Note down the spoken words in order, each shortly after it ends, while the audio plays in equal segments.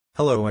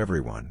Hello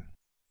everyone.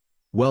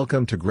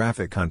 Welcome to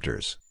Graphic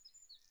Hunters.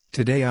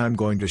 Today I'm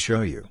going to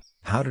show you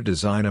how to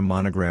design a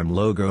monogram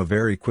logo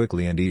very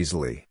quickly and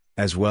easily,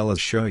 as well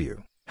as show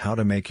you how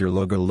to make your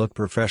logo look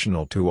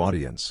professional to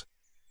audience.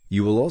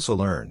 You will also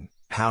learn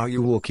how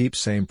you will keep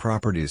same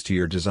properties to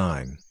your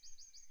design.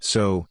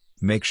 So,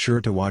 make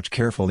sure to watch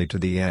carefully to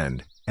the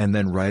end, and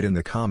then write in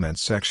the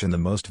comments section the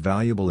most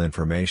valuable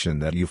information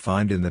that you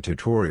find in the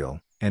tutorial,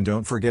 and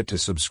don't forget to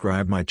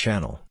subscribe my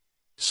channel.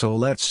 So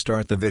let's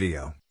start the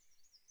video.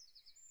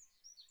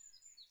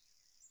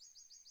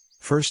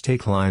 First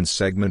take Line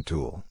Segment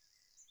tool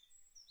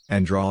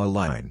and draw a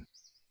line.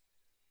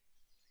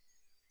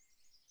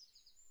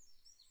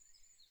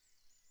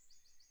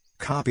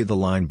 Copy the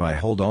line by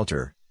hold Alt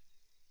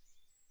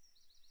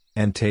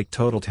and take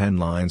total 10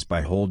 lines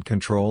by hold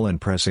Ctrl and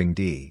pressing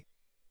D.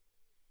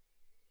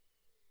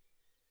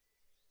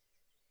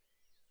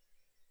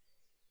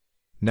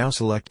 Now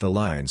select the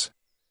lines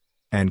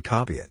and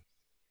copy it.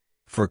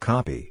 For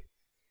copy,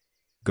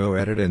 go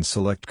Edit and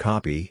select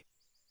Copy.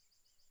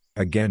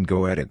 Again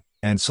go Edit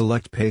and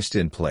select Paste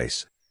in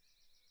place.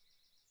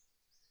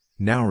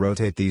 Now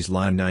rotate these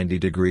line 90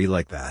 degree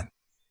like that.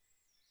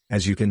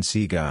 As you can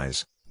see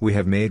guys, we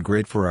have made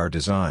grid for our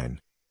design.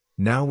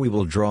 Now we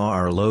will draw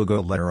our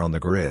logo letter on the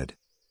grid.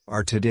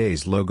 Our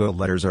today's logo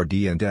letters are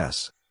D and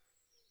S.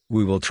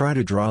 We will try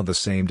to draw the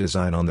same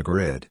design on the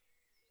grid.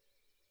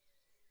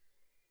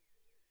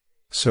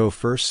 So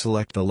first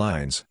select the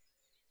lines.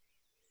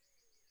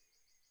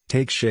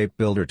 Take Shape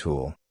Builder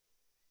tool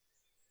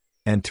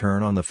and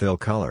turn on the fill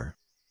color.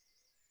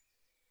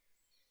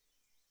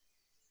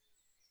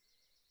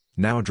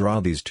 Now draw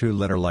these two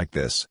letters like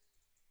this.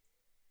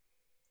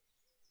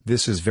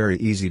 This is very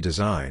easy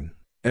design,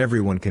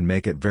 everyone can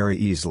make it very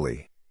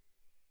easily.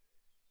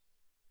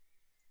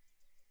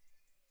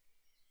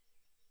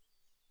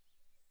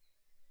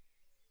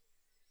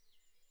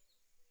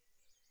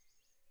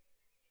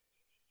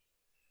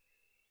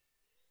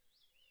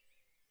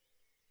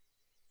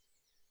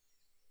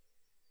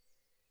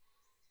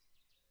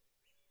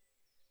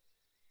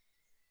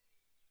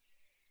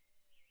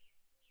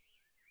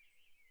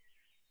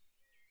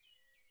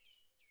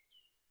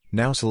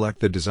 Now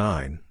select the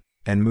design,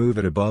 and move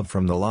it above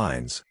from the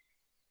lines.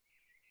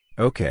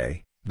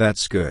 Okay,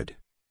 that's good.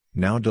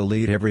 Now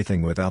delete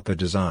everything without the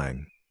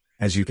design.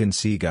 As you can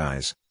see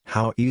guys,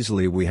 how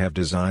easily we have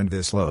designed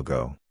this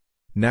logo.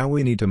 Now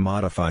we need to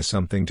modify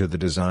something to the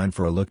design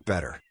for a look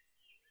better.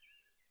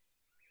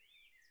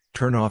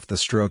 Turn off the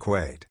stroke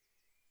weight.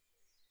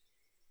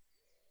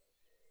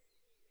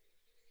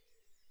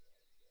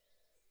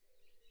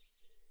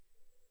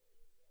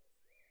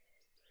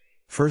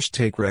 First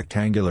take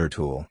Rectangular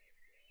tool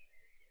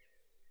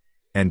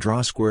and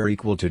draw square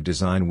equal to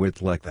design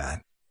width like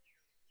that.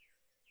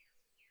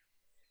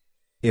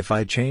 If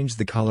I change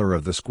the color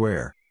of the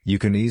square, you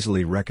can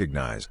easily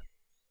recognize.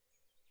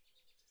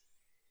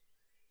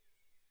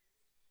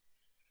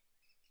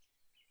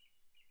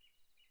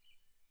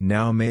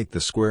 Now make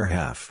the square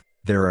half.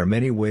 There are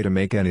many ways to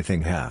make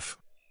anything half.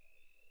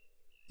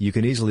 You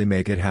can easily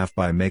make it half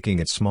by making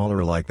it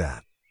smaller like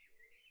that.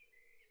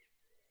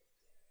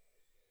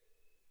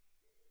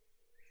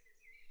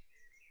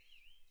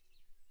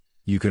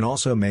 You can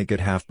also make it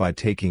half by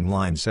taking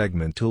Line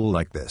Segment tool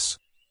like this.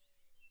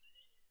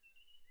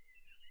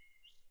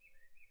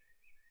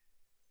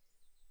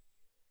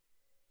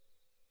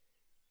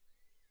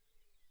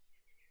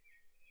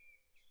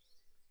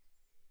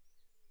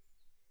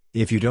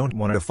 If you don't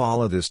want to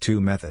follow this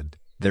two method,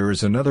 there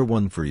is another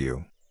one for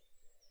you.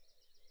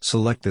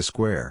 Select the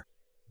square,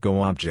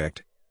 go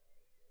Object,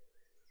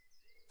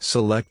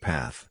 select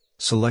Path,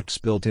 select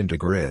Built into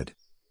Grid.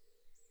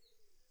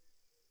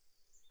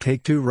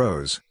 Take 2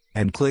 rows,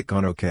 and click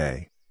on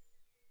OK.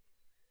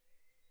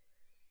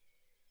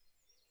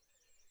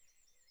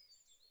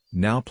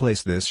 Now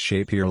place this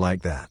shape here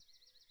like that.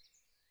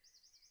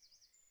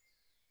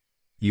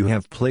 You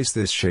have placed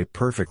this shape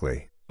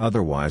perfectly,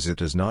 otherwise it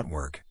does not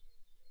work.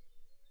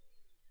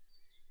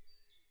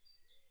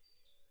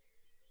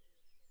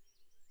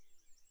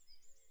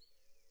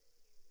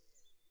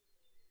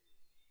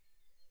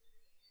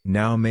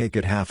 Now make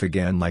it half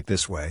again like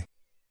this way.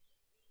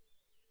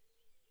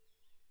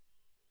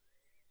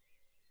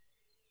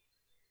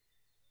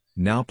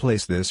 Now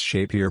place this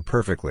shape here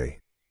perfectly.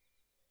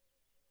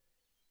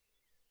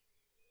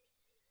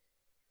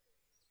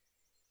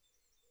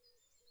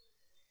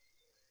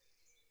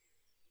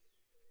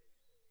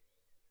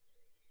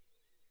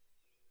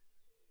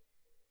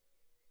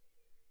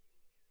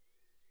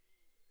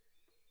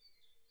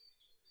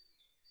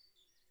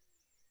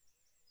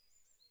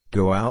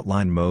 Go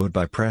Outline mode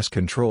by press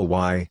Ctrl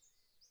Y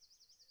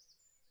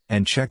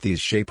and check these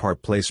shape are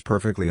placed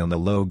perfectly on the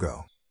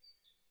logo.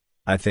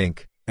 I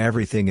think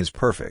everything is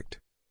perfect.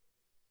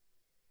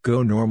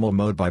 Go Normal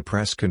mode by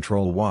press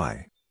Ctrl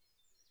Y.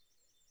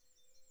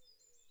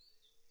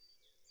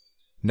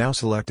 Now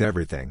select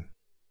everything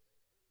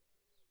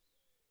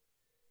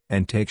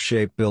and take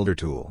Shape Builder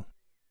tool.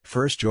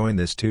 First join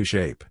this two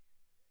shape.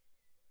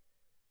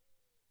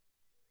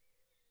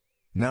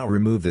 Now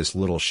remove this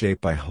little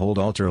shape by hold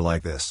Alt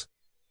like this.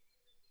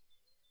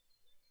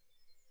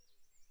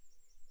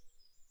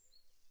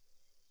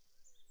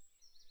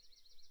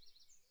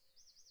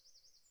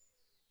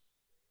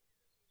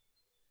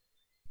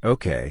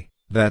 Okay,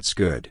 that's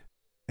good.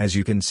 As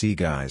you can see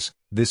guys,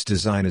 this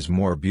design is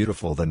more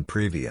beautiful than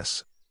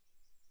previous.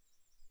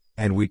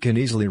 And we can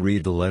easily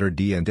read the letter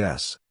D and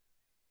S.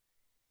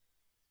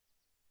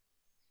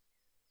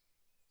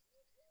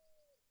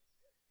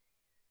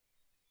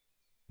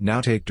 Now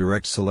take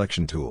Direct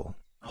Selection tool,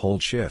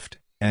 hold Shift,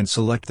 and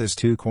select this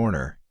two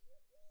corner.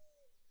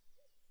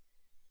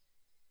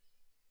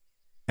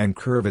 And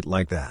curve it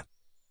like that.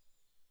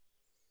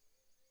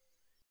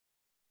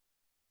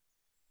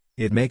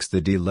 It makes the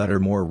D letter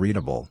more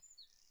readable.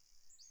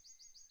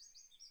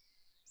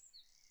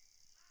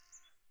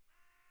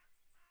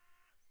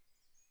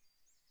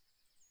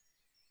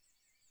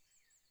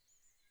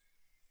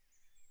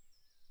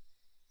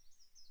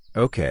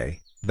 Okay,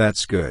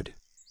 that's good.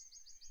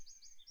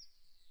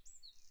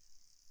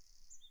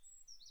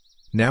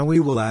 Now we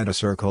will add a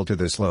circle to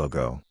this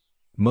logo.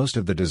 Most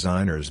of the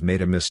designers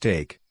made a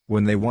mistake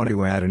when they want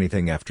to add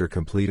anything after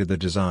completed the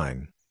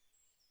design.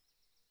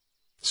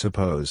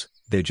 Suppose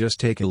they just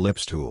take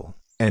Ellipse tool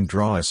and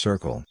draw a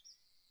circle.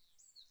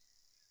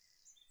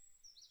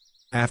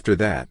 After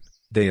that,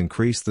 they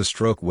increase the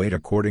stroke weight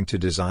according to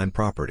design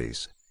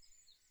properties.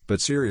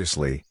 But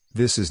seriously,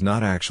 this is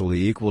not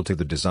actually equal to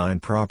the design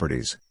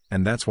properties,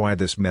 and that's why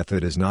this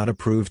method is not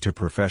approved to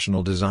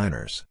professional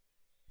designers.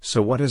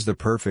 So what is the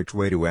perfect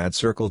way to add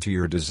circle to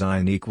your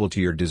design equal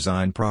to your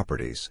design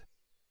properties?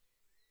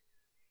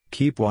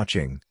 Keep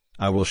watching,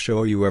 I will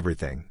show you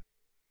everything.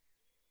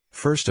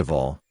 First of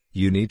all,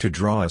 you need to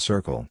draw a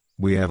circle,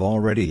 we have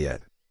already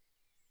it.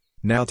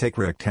 Now take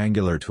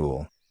Rectangular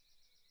tool.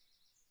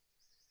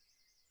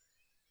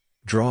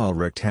 Draw a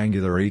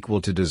rectangular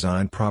equal to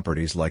design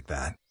properties like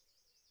that.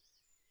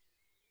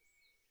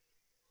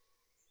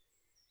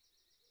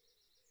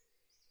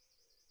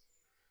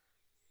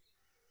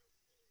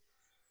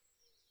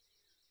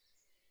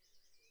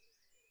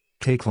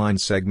 Take Line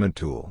Segment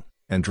tool,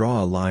 and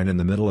draw a line in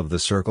the middle of the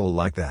circle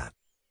like that.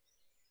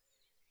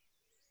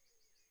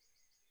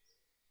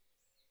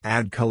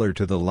 Add color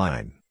to the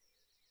line.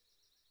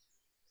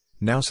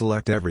 Now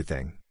select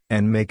everything,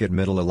 and make it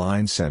middle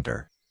align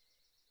center.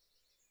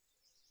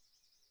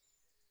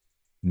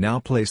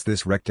 Now place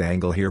this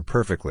rectangle here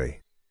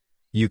perfectly.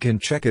 You can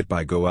check it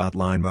by go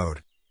outline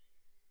mode.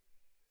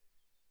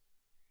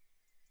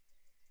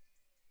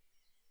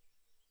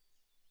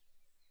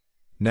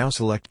 Now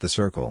select the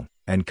circle,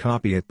 and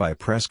copy it by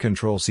press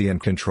Ctrl+C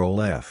and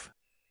Ctrl+F.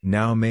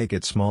 Now make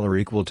it smaller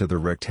equal to the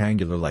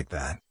rectangular like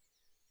that.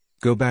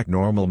 Go back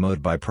normal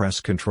mode by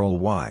press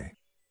Ctrl+Y.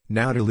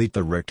 Now delete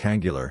the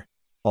rectangular,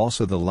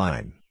 also the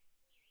line.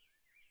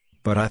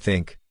 But I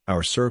think,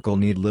 our circle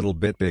need little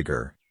bit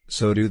bigger,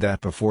 so do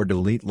that before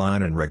delete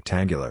line and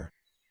rectangular.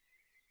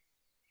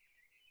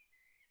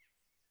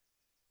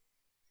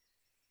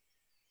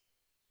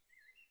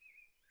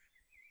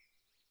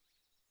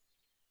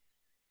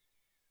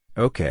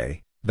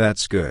 Okay,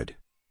 that's good.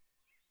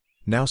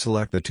 Now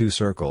select the two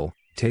circle,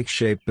 take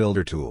Shape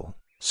Builder tool,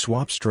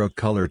 swap stroke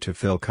color to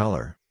fill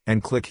color,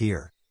 and click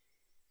here.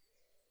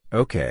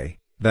 Okay,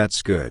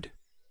 that's good.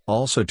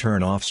 Also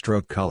turn off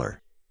stroke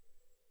color.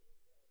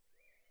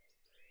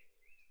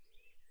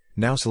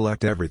 Now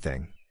select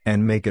everything,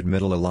 and make it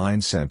middle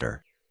align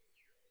center.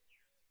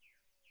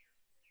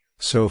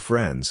 So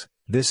friends,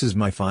 this is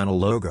my final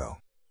logo.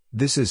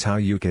 This is how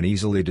you can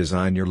easily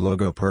design your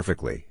logo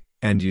perfectly,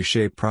 and your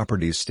shape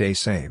properties stay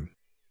same.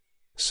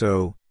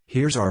 So,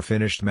 here's our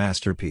finished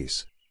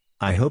masterpiece.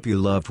 I hope you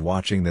loved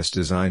watching this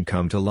design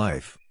come to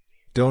life.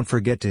 Don't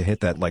forget to hit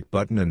that like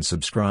button and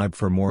subscribe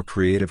for more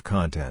creative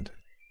content.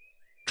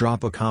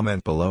 Drop a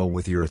comment below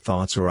with your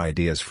thoughts or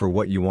ideas for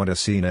what you want to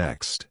see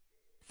next.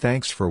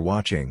 Thanks for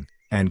watching,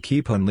 and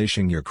keep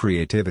unleashing your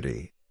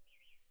creativity.